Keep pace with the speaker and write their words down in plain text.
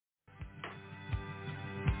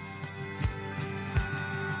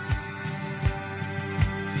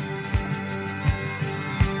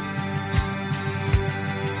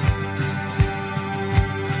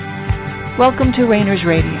Welcome to Rainers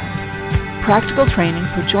Radio, practical training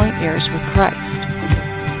for joint heirs with Christ,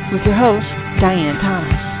 with your host, Diane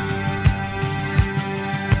Thomas.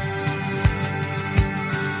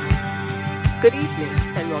 Good evening,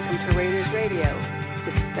 and welcome to Rainers Radio.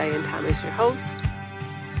 This is Diane Thomas, your host.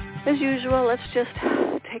 As usual, let's just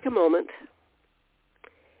take a moment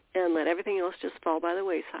and let everything else just fall by the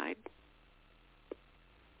wayside.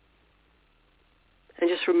 And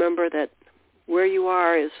just remember that where you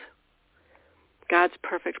are is God's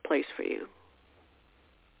perfect place for you.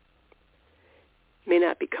 It may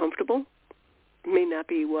not be comfortable. It may not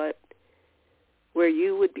be where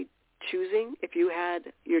you would be choosing if you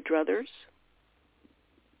had your druthers.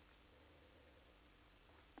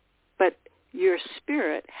 But your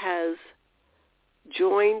spirit has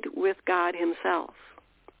joined with God himself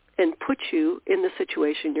and put you in the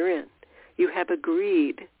situation you're in. You have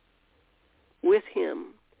agreed with him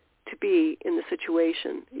to be in the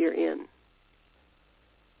situation you're in.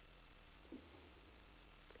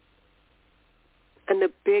 And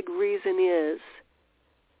the big reason is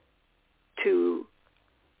to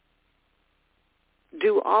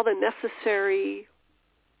do all the necessary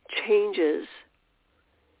changes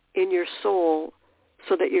in your soul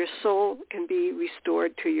so that your soul can be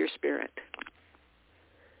restored to your spirit.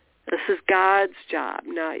 This is God's job,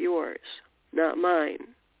 not yours, not mine.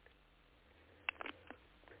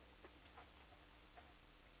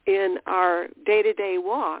 In our day-to-day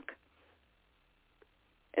walk,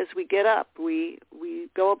 as we get up, we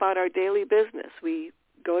go about our daily business. We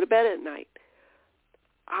go to bed at night.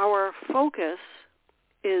 Our focus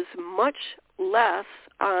is much less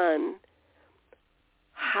on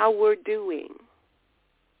how we're doing,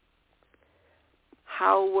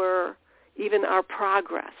 even our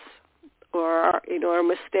progress, or our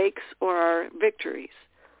mistakes or our victories.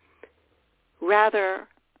 Rather,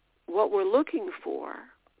 what we're looking for,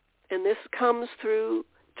 and this comes through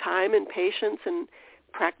time and patience and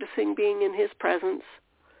practicing being in his presence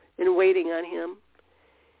and waiting on him.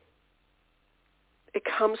 It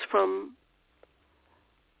comes from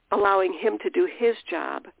allowing him to do his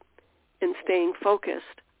job and staying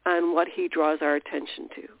focused on what he draws our attention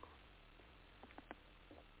to.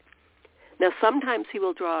 Now, sometimes he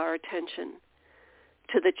will draw our attention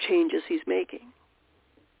to the changes he's making.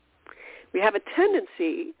 We have a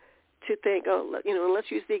tendency to think,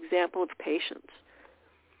 let's use the example of patience.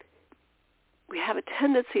 We have a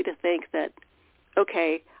tendency to think that,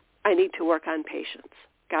 okay, I need to work on patience.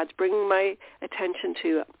 God's bringing my attention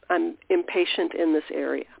to, I'm impatient in this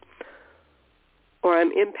area, or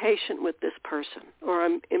I'm impatient with this person, or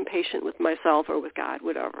I'm impatient with myself or with God,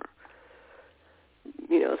 whatever.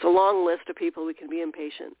 It's a long list of people we can be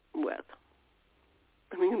impatient with.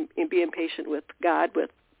 We can be impatient with God,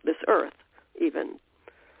 with this earth, even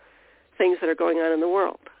things that are going on in the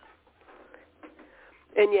world.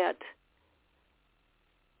 And yet,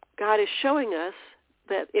 God is showing us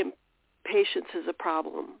that impatience is a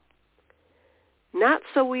problem, not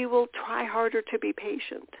so we will try harder to be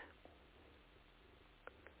patient,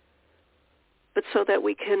 but so that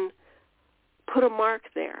we can put a mark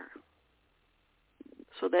there,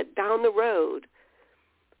 so that down the road,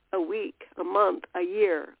 a week, a month, a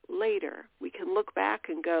year later, we can look back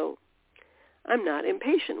and go, I'm not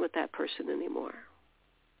impatient with that person anymore.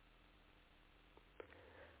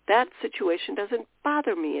 That situation doesn't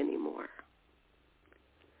bother me anymore.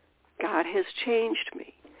 God has changed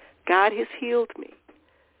me. God has healed me.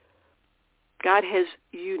 God has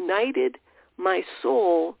united my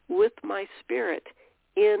soul with my spirit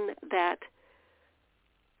in that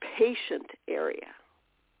patient area.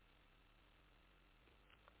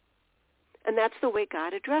 And that's the way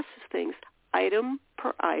God addresses things, item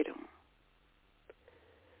per item.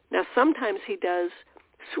 Now, sometimes he does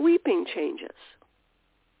sweeping changes.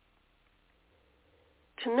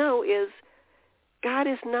 To know is God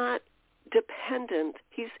is not dependent.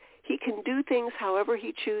 He can do things however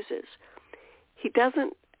he chooses. He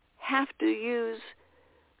doesn't have to use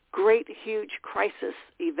great, huge crisis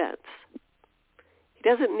events. He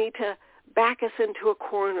doesn't need to back us into a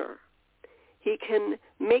corner. He can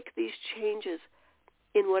make these changes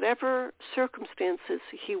in whatever circumstances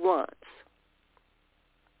he wants.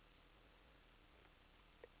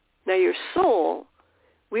 Now your soul,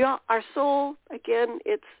 our soul, again,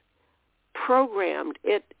 it's programmed.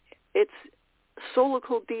 Its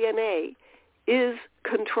Soulical DNA is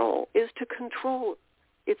to control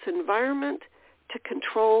its environment, to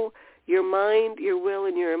control your mind, your will,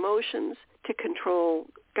 and your emotions, to control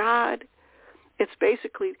God. It's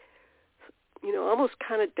basically, almost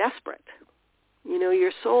kind of desperate.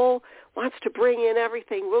 Your soul wants to bring in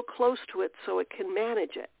everything real close to it so it can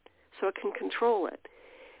manage it, so it can control it.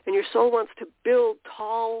 And your soul wants to build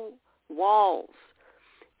tall walls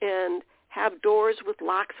and have doors with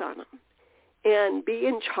locks on them and be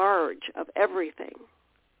in charge of everything.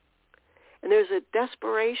 And there's a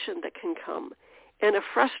desperation that can come and a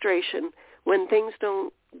frustration when things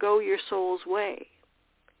don't go your soul's way.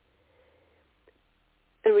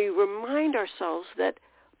 And we remind ourselves that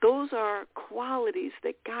those are qualities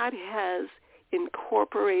that God has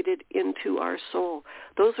incorporated into our soul.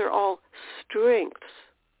 Those are all strengths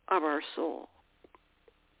of our soul.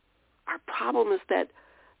 Our problem is that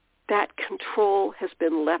control has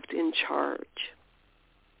been left in charge.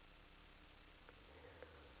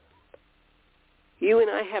 You and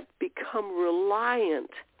I have become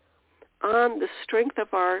reliant on the strength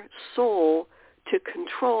of our soul to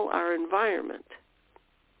control our environment,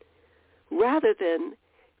 rather than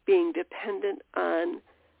being dependent on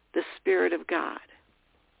the Spirit of God.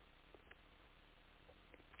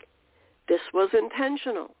 This was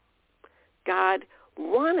intentional. God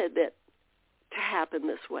wanted it to happen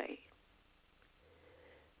this way,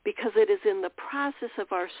 because it is in the process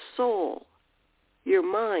of our soul, your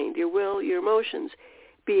mind, your will, your emotions,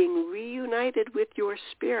 being reunited with your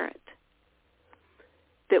spirit,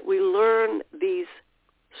 that we learn these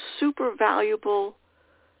super valuable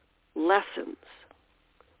lessons.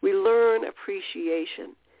 We learn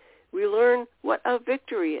appreciation. We learn what a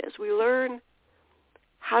victory is. We learn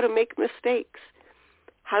how to make mistakes,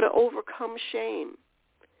 how to overcome shame,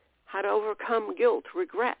 how to overcome guilt,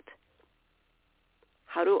 regret,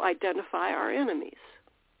 how to identify our enemies,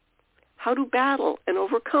 how to battle and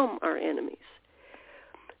overcome our enemies.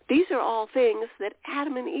 These are all things that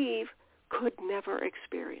Adam and Eve could never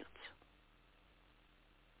experience.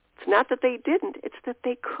 It's not that they didn't, it's that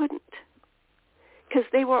they couldn't, because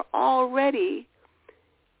they were already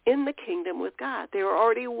in the kingdom with God. They were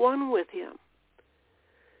already one with him.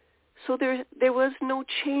 So there was no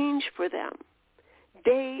change for them.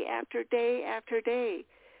 Day after day after day,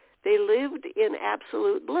 they lived in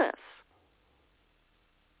absolute bliss.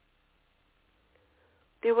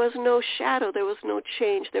 There was no shadow. There was no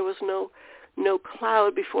change. There was no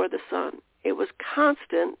cloud before the sun. It was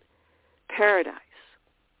constant paradise.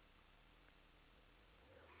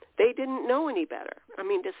 They didn't know any better. I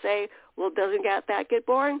mean, to say, well, doesn't that get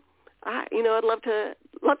boring? I'd love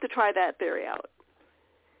to try that theory out.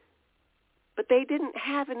 But they didn't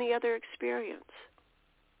have any other experience.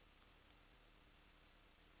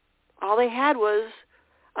 All they had was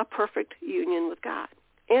a perfect union with God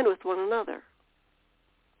and with one another.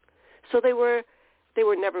 So they were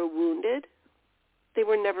never wounded. They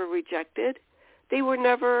were never rejected. They were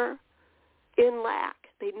never in lack.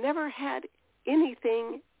 They never had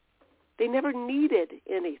anything. They never needed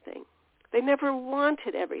anything. They never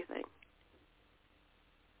wanted everything.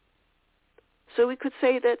 So we could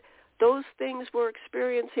say that those things we're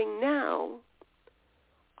experiencing now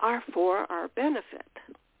are for our benefit,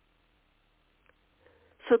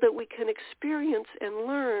 so that we can experience and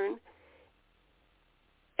learn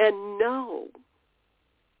and know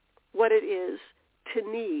what it is to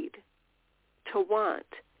need, to want,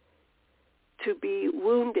 to be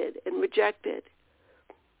wounded and rejected,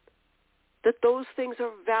 that those things are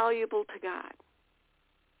valuable to God.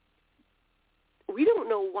 We don't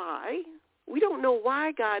know why. We don't know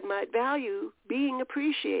why God might value being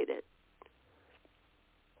appreciated.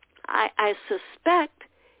 I suspect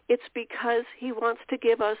it's because he wants to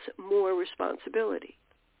give us more responsibility.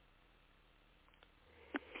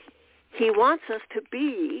 He wants us to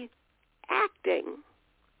be acting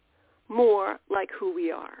more like who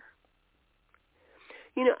we are.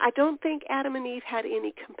 I don't think Adam and Eve had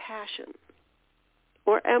any compassion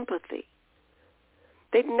or empathy.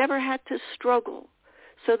 They'd never had to struggle,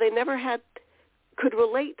 so they never could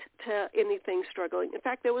relate to anything struggling. In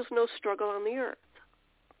fact, there was no struggle on the earth.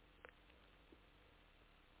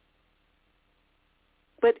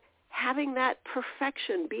 But having that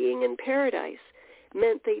perfection, being in paradise,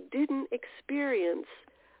 meant they didn't experience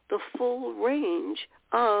the full range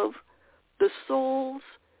of the soul's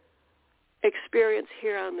experience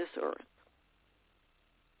here on this earth.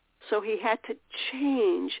 So he had to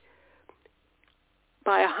change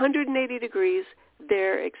by 180 degrees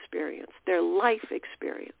their experience, their life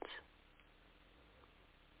experience.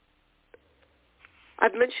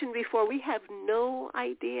 I've mentioned before, we have no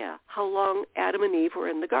idea how long Adam and Eve were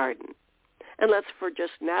in the garden. And let's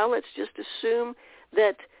just assume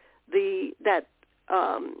that that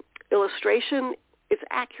illustration is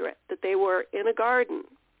accurate, that they were in a garden,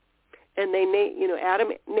 and Adam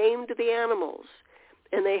named the animals,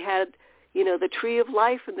 and they had the tree of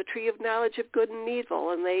life and the tree of knowledge of good and evil,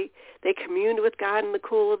 and they communed with God in the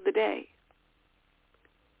cool of the day.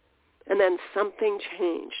 And then something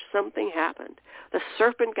changed. Something happened. The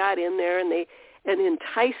serpent got in there and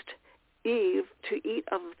enticed Eve to eat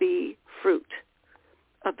of the fruit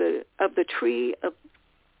of the tree of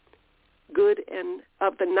good and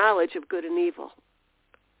of the knowledge of good and evil.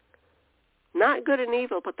 Not good and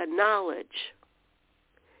evil, but the knowledge.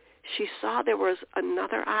 She saw there was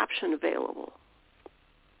another option available.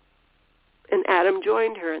 And Adam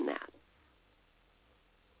joined her in that.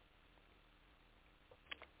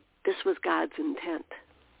 This was God's intent.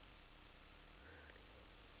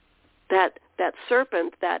 That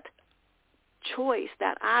serpent, that choice,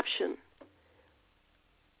 that option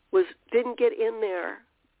didn't get in there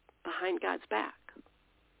behind God's back.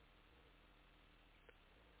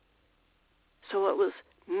 So it was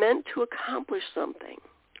meant to accomplish something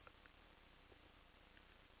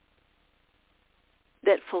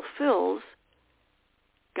that fulfills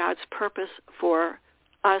God's purpose for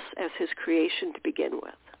us as his creation to begin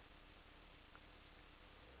with.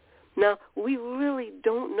 Now, we really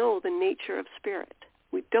don't know the nature of spirit.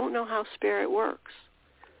 We don't know how spirit works.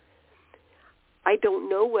 I don't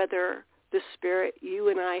know whether the spirit you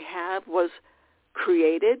and I have was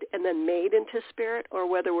created and then made into spirit, or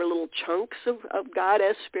whether we're little chunks of God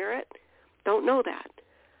as spirit. Don't know that.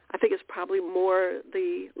 I think it's probably more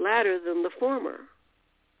the latter than the former.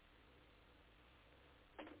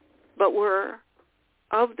 But we're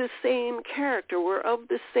of the same character. We're of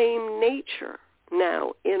the same nature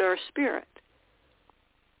now in our spirit.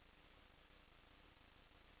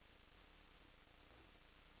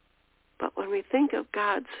 But when we think of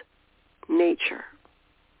God's nature,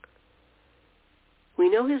 we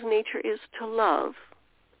know his nature is to love,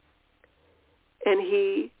 and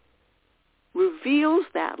he reveals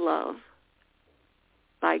that love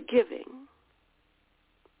by giving.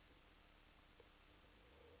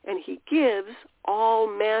 And he gives all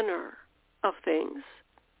manner of things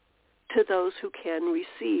to those who can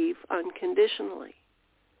receive unconditionally.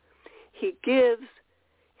 He gives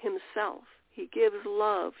himself. He gives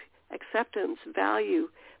love, acceptance, value,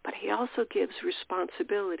 but he also gives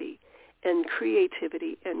responsibility and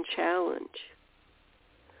creativity and challenge.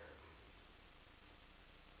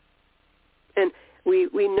 And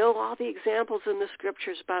we know all the examples in the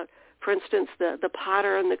scriptures about, for instance, the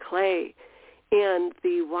potter and the clay and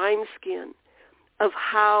the wineskin, of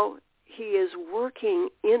how he is working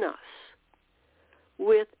in us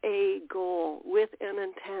with a goal, with an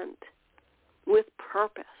intent, with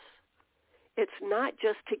purpose. It's not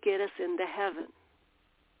just to get us into heaven.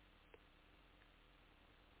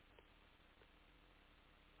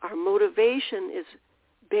 Our motivation is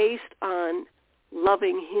based on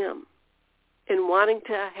loving him and wanting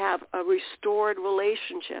to have a restored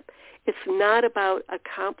relationship. It's not about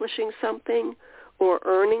accomplishing something or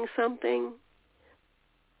earning something,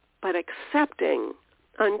 but accepting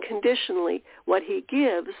unconditionally what he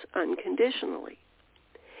gives unconditionally.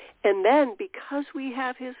 And then because we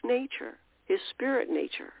have his nature, his spirit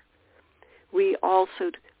nature, we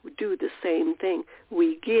also do the same thing.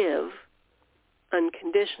 We give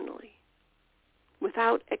unconditionally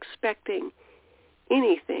without expecting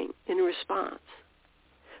anything in response.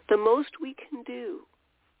 The most we can do,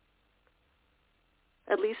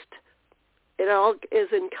 at least it all is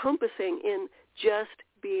encompassing in just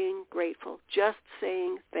being grateful, just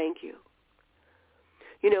saying thank you.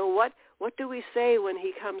 You know, what do we say when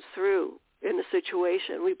he comes through in a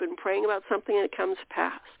situation? We've been praying about something and it comes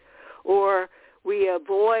past. Or we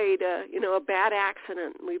avoid a bad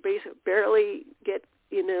accident. We basically barely get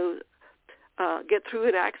through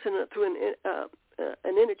an accident, through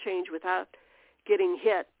an interchange without getting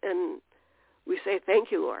hit, and we say,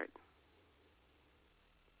 thank you, Lord.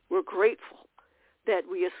 We're grateful that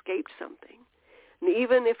we escaped something. And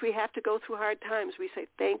even if we have to go through hard times, we say,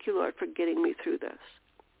 thank you, Lord, for getting me through this.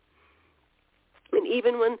 And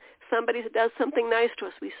even when somebody does something nice to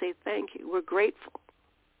us, we say, thank you. We're grateful.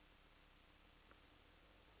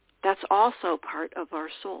 That's also part of our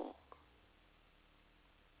soul.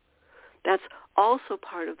 That's also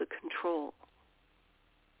part of the control.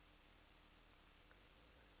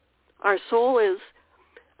 Our soul is,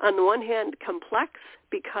 on the one hand, complex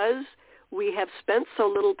because we have spent so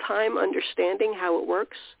little time understanding how it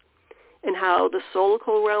works and how the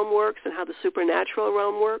soulical realm works and how the supernatural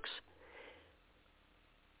realm works.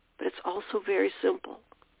 But it's also very simple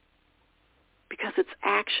because its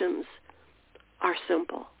actions are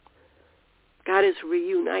simple. God is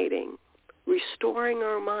reuniting, restoring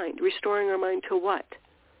our mind. Restoring our mind to what?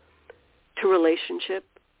 To relationship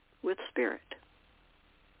with spirit.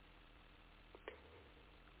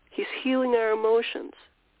 He's healing our emotions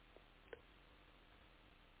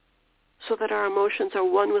so that our emotions are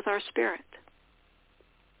one with our spirit.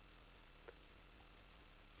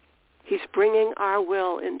 He's bringing our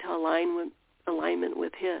will into alignment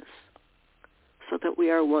with his, so that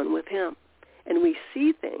we are one with him. And we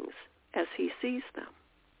see things as he sees them.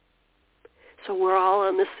 So we're all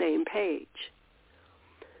on the same page.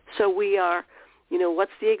 So we are,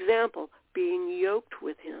 what's the example? Being yoked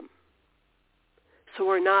with him. So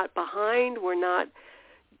we're not behind, we're not,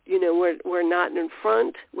 we're not in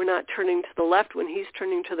front, we're not turning to the left when he's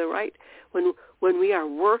turning to the right. When we are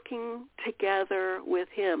working together with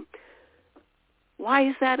him. Why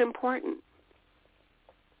is that important?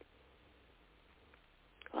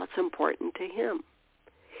 Well, it's important to him.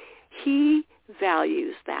 He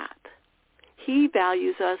values that. He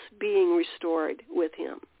values us being restored with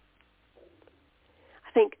him.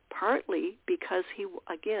 I think partly because he,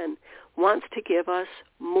 again, wants to give us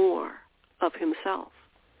more of himself.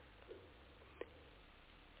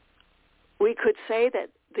 We could say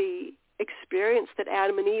that the experience that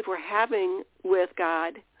Adam and Eve were having with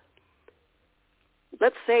God,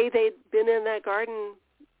 let's say they'd been in that garden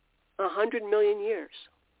 100 million years.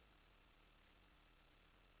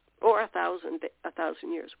 Or 1,000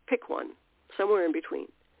 years. Pick one, somewhere in between.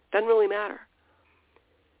 Doesn't really matter.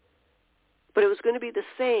 But it was going to be the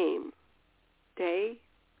same day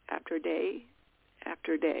after day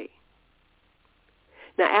after day.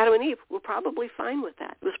 Now, Adam and Eve were probably fine with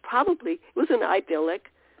that. It was an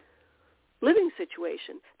idyllic living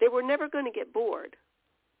situation. They were never going to get bored.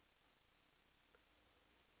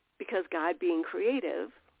 Because God being creative,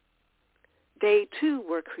 they too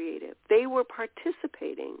were creative. They were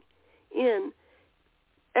participating in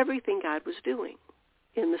everything God was doing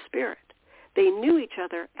in the Spirit. They knew each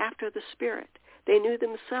other after the Spirit. They knew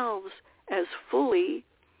themselves as fully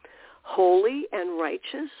holy and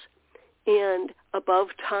righteous and above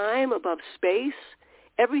time, above space.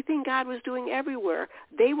 Everything God was doing everywhere,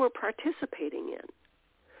 they were participating in.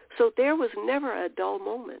 So there was never a dull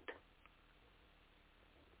moment.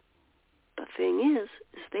 The thing is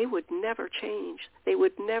they would never change. They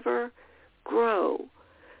would never grow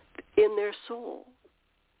in their soul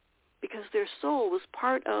because their soul was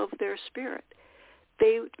part of their spirit.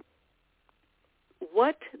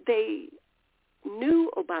 What they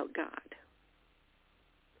knew about God,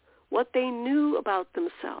 what they knew about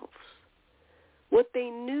themselves, what they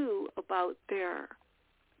knew about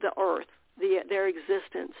the earth, their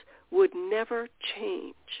existence would never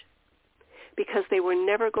change. Because they were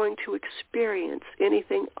never going to experience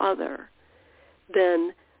anything other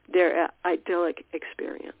than their idyllic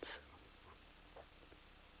experience.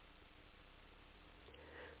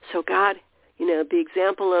 So God, the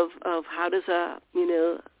example of how does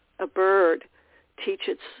a bird teach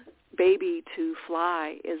its baby to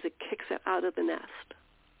fly is it kicks it out of the nest.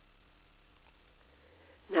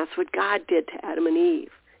 And that's what God did to Adam and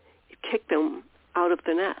Eve. It kicked them out of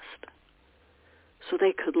the nest. So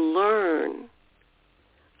they could learn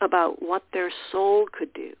about what their soul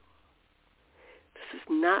could do. This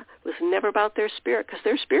was never about their spirit, because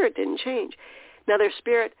their spirit didn't change. Now their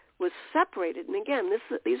spirit was separated, and again,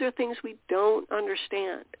 these are things we don't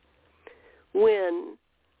understand. When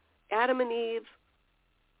Adam and Eve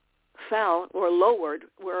fell or lowered,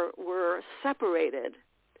 were separated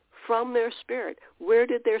from their spirit, where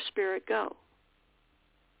did their spirit go?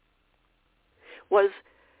 Was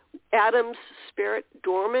Adam's spirit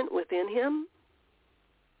dormant within him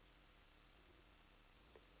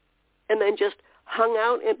and then just hung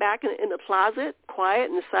out back in the closet,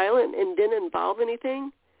 quiet and silent, and didn't involve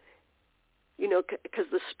anything? Because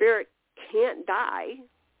the spirit can't die,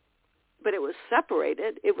 but it was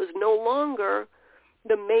separated. It was no longer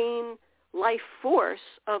the main life force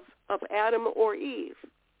of Adam or Eve.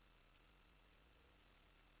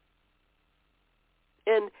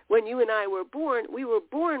 And when you and I were born, we were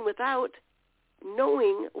born without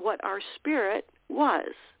knowing what our spirit was.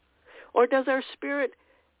 Or does our spirit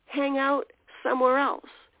hang out somewhere else?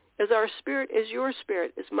 Is our spirit, is your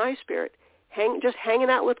spirit, is my spirit, just hanging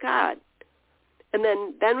out with God? And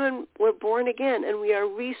then when we're born again and we are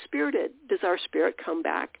re-spirited, does our spirit come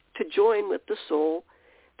back to join with the soul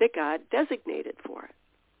that God designated for it?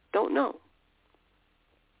 Don't know.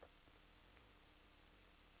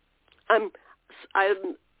 I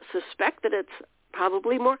suspect that it's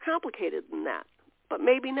probably more complicated than that, but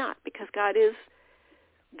maybe not, because God is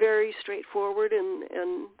very straightforward,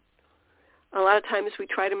 and a lot of times we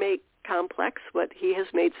try to make complex what he has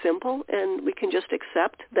made simple, and we can just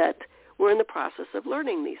accept that we're in the process of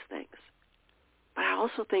learning these things. But I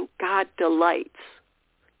also think God delights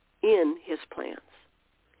in his plans.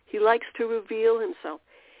 He likes to reveal himself.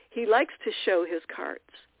 He likes to show his cards.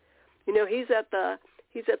 He's at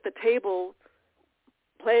the table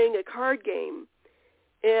playing a card game,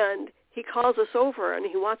 and he calls us over and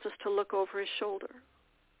he wants us to look over his shoulder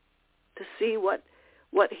to see what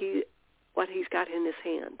he's got in his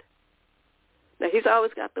hand. Now, he's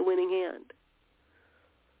always got the winning hand.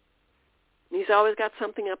 He's always got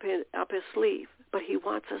something up his sleeve, but he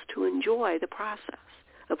wants us to enjoy the process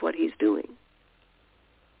of what he's doing.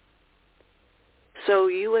 So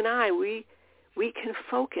you and I, we can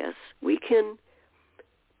focus, we can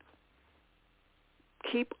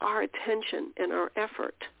keep our attention and our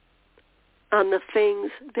effort on the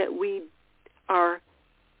things that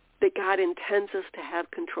God intends us to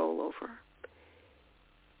have control over.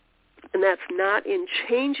 And that's not in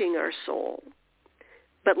changing our soul,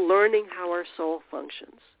 but learning how our soul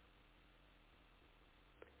functions.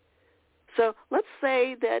 So let's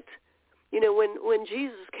say that, when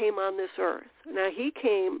Jesus came on this earth, now he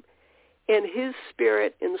came and his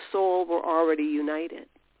spirit and soul were already united.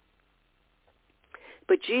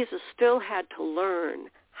 But Jesus still had to learn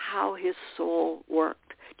how his soul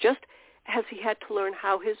worked, just as he had to learn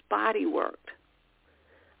how his body worked.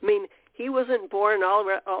 I mean, he wasn't born and all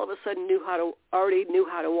of a sudden already knew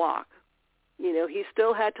how to walk. He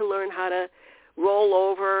still had to learn how to roll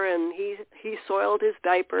over, and he soiled his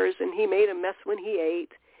diapers, and he made a mess when he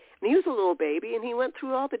ate. And he was a little baby, and he went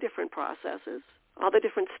through all the different processes, all the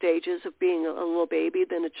different stages of being a little baby,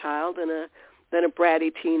 then a child, then a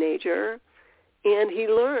bratty teenager. And he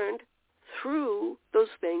learned through those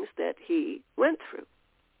things that he went through.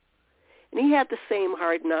 And he had the same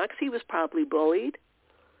hard knocks. He was probably bullied.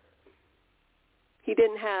 He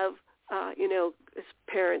didn't have, his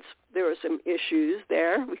parents, there were some issues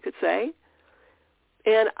there, we could say.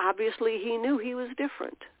 And obviously he knew he was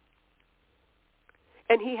different.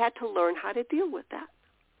 And he had to learn how to deal with that.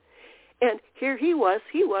 And here he was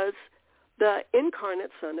the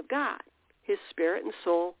incarnate Son of God. His spirit and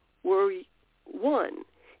soul were one.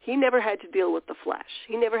 He never had to deal with the flesh.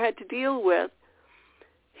 He never had to deal with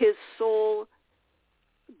his soul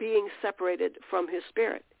being separated from his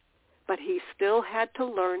spirit. But he still had to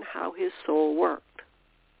learn how his soul worked.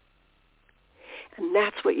 And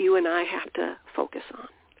that's what you and I have to focus on.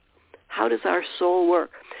 How does our soul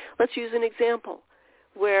work? Let's use an example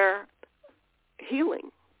where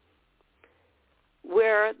healing,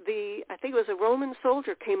 where I think it was a Roman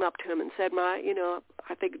soldier came up to him and said,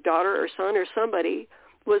 I think daughter or son or somebody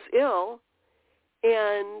was ill,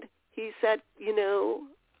 and he said,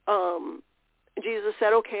 Jesus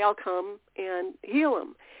said, okay, I'll come and heal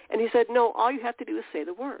him. And he said, no, all you have to do is say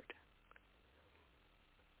the word.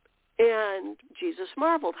 And Jesus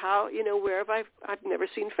marveled, how, where have I've never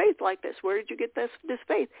seen faith like this. Where did you get this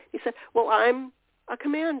faith? He said, well, I'm a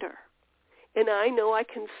commander, and I know I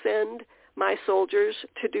can send my soldiers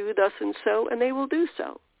to do thus and so, and they will do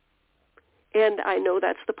so. And I know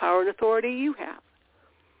that's the power and authority you have.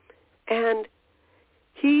 And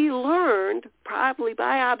he learned, probably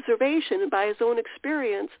by observation and by his own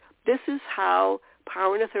experience, this is how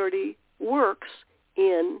power and authority worked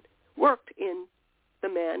in the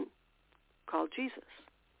man called Jesus.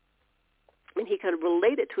 And he could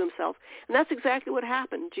relate it to himself. And that's exactly what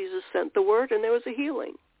happened. Jesus sent the word, and there was a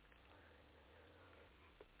healing.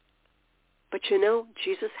 But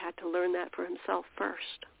Jesus had to learn that for himself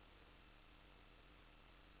first.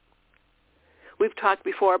 We've talked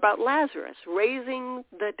before about Lazarus raising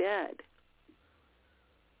the dead.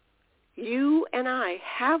 You and I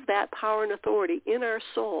have that power and authority in our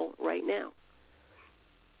soul right now.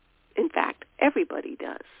 In fact, everybody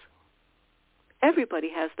does. Everybody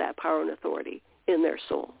has that power and authority in their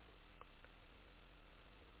soul.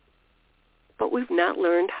 But we've not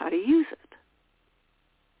learned how to use it.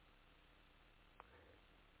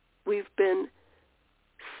 We've been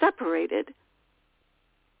separated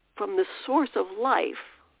from the source of life,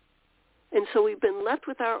 and so we've been left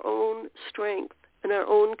with our own strength and our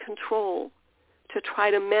own control to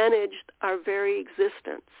try to manage our very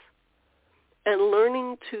existence. And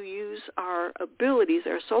learning to use our abilities,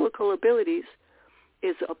 our soulical abilities,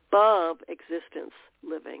 is above existence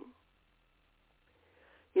living.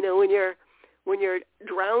 When you're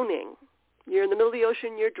drowning, you're in the middle of the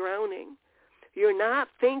ocean, you're drowning. You're not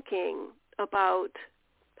thinking about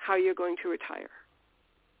how you're going to retire.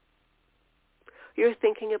 You're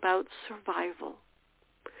thinking about survival.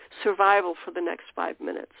 Survival for the next 5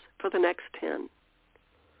 minutes, for the next 10.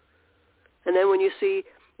 And then when you see,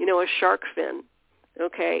 a shark fin,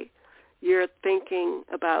 okay, you're thinking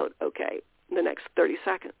about, the next 30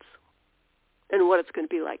 seconds and what it's going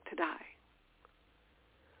to be like to die.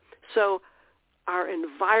 So our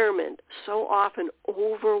environment so often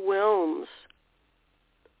overwhelms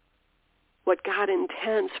what God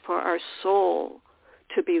intends for our soul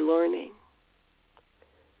to be learning.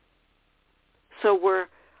 So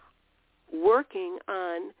working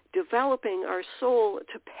on developing our soul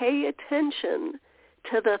to pay attention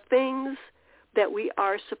to the things that we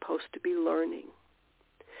are supposed to be learning.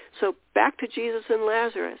 So back to Jesus and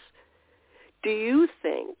Lazarus. Do you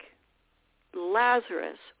think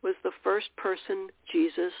Lazarus was the first person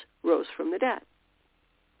Jesus rose from the dead?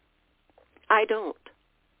 I don't.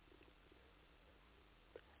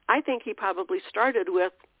 I think he probably started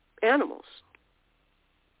with animals.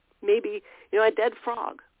 Maybe, a dead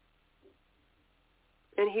frog.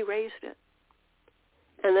 And he raised it.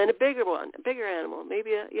 And then a bigger animal,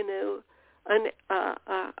 maybe a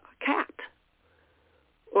cat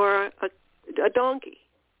or a donkey.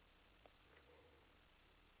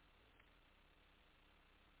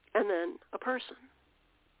 And then a person.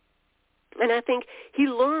 And I think he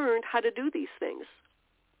learned how to do these things,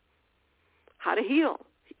 how to heal.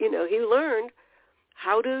 He learned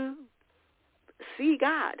how to see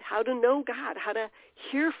God, how to know God, how to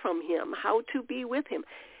hear from him, how to be with him,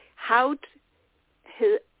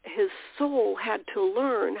 his soul had to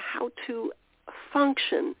learn how to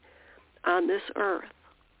function on this earth.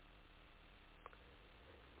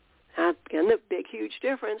 Again, the big, huge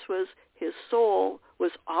difference was his soul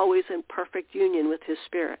was always in perfect union with his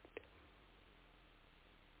spirit.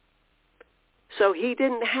 So he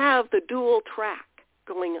didn't have the dual track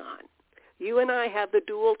going on. You and I have the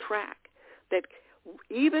dual track that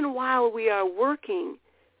even while we are working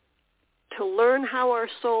to learn how our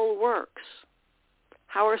soul works,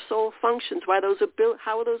 how our soul functions, how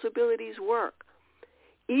those abilities work,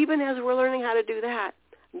 even as we're learning how to do that,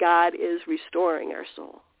 God is restoring our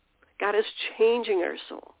soul. God is changing our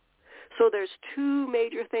soul. So there's two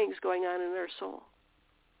major things going on in our soul.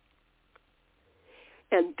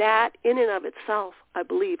 And that in and of itself, I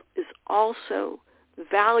believe, is also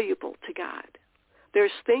valuable to God.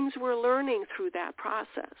 There's things we're learning through that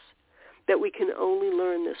process that we can only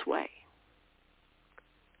learn this way.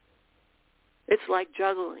 It's like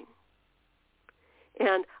juggling.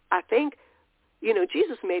 And I think,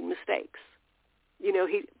 Jesus made mistakes.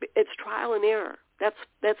 It's trial and error.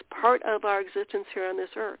 That's part of our existence here on this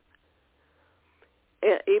earth.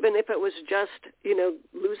 Even if it was just,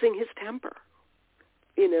 losing his temper.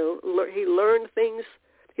 He learned things.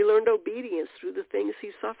 He learned obedience through the things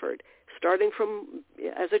he suffered, starting from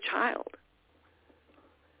as a child.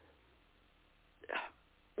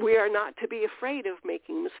 We are not to be afraid of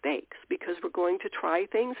making mistakes because we're going to try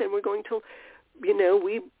things and we're going to,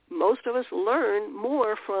 most of us learn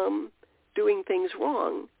more from doing things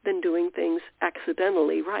wrong than doing things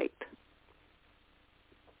accidentally right.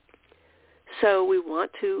 So we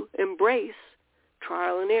want to embrace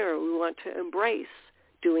trial and error. We want to embrace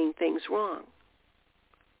doing things wrong.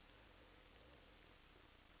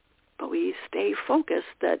 But we stay focused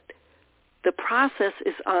that the process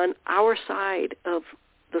is on our side of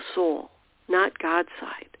the soul, not God's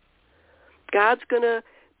side. God's going to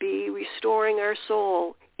be restoring our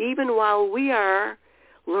soul even while we are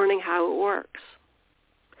learning how it works.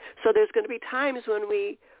 So there's going to be times when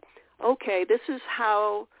this is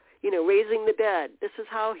how, raising the dead, this is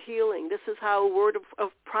how healing, this is how a word of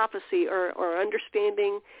prophecy or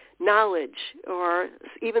understanding knowledge or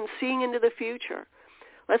even seeing into the future.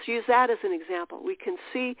 Let's use that as an example. We can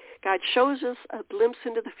see God shows us a glimpse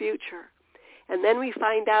into the future. And then we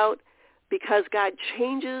find out because God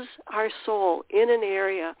changes our soul in an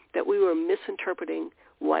area that we were misinterpreting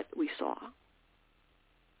what we saw.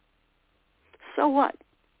 So what?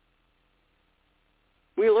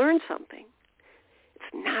 We learned something.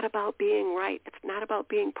 It's not about being right. It's not about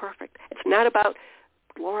being perfect. It's not about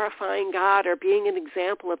glorifying God or being an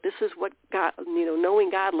example of this is what God, knowing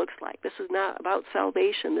God looks like. This is not about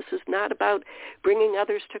salvation. This is not about bringing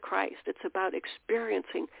others to Christ. It's about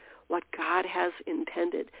experiencing what God has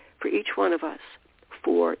intended for each one of us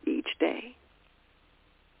for each day.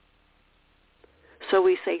 So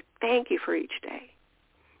we say, thank you for each day.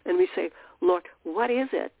 And we say, Lord, what is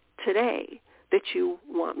it today that you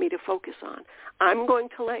want me to focus on? I'm going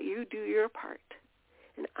to let you do your part.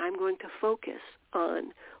 And I'm going to focus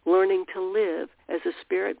on learning to live as a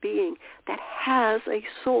spirit being that has a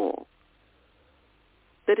soul,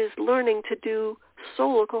 that is learning to do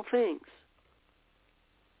soulical things,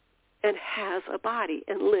 and has a body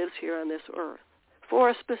and lives here on this earth for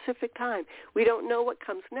a specific time. We don't know what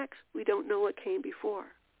comes next. We don't know what came before.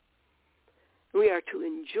 We are to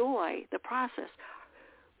enjoy the process,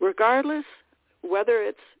 regardless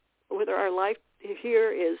whether our life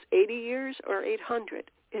here is 80 years or 800.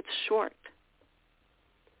 It's short.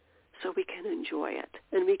 So we can enjoy it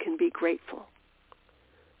and we can be grateful.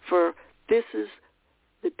 For this is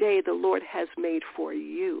the day the Lord has made for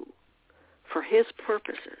you, for his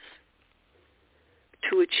purposes,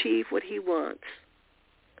 to achieve what he wants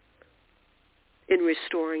in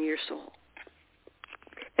restoring your soul.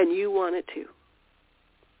 And you want it too.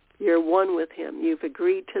 You're one with him. You've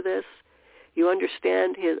agreed to this. You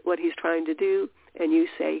understand what he's trying to do, and you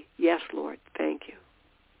say, yes, Lord, thank you.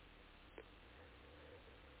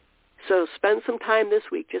 So spend some time this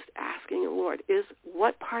week just asking the Lord,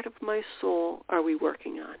 what part of my soul are we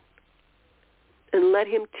working on? And let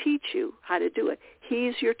him teach you how to do it.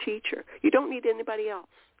 He's your teacher. You don't need anybody else.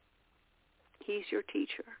 He's your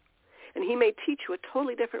teacher. And he may teach you a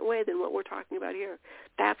totally different way than what we're talking about here.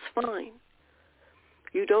 That's fine.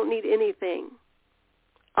 You don't need anything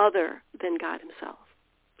other than God himself.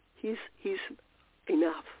 He's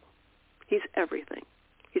enough. He's everything.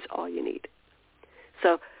 He's all you need.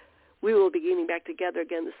 So we will be getting back together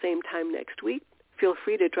again the same time next week. Feel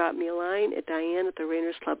free to drop me a line at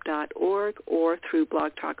diane@therainersclub.org or through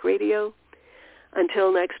Blog Talk Radio.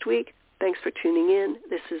 Until next week, thanks for tuning in.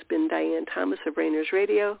 This has been Diane Thomas of Rainers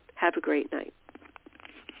Radio. Have a great night.